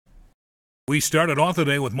We started off the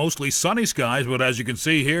day with mostly sunny skies, but as you can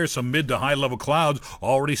see here, some mid to high level clouds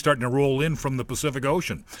already starting to roll in from the Pacific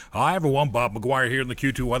Ocean. Hi everyone, Bob McGuire here in the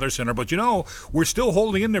Q2 Weather Center, but we're still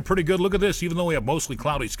holding in there pretty good. Look at this, even though we have mostly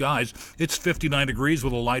cloudy skies, it's 59 degrees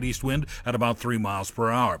with a light east wind at about 3 miles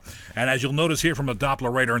per hour. And as you'll notice here from the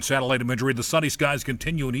Doppler radar and satellite imagery, the sunny skies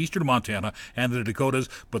continue in eastern Montana and the Dakotas,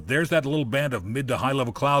 but there's that little band of mid to high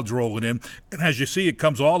level clouds rolling in. And as you see, it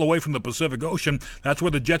comes all the way from the Pacific Ocean. That's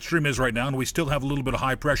where the jet stream is right now, and we still have a little bit of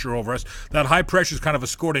high pressure over us. That high pressure is kind of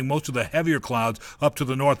escorting most of the heavier clouds up to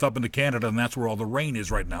the north, up into Canada, and that's where all the rain is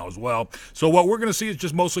right now as well. So what we're going to see is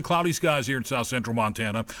just mostly cloudy skies here in south central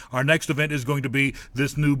Montana. Our next event is going to be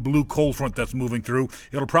this new blue cold front that's moving through.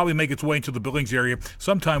 It'll probably make its way into the Billings area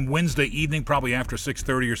sometime Wednesday evening, probably after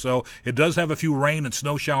 6:30 or so. It does have a few rain and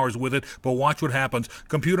snow showers with it, but watch what happens.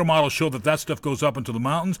 Computer models show that stuff goes up into the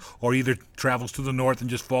mountains or either travels to the north and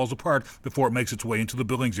just falls apart before it makes its way into the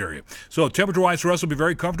Billings area. So temperature-wise for us will be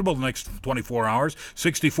very comfortable the next 24 hours.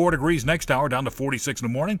 64 degrees next hour, down to 46 in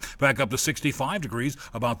the morning, back up to 65 degrees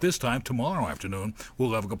about this time tomorrow afternoon.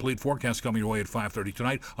 We'll have a complete forecast coming your way at 5:30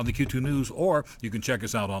 tonight on the Q2 News, or you can check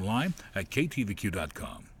us out online at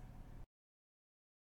ktvq.com.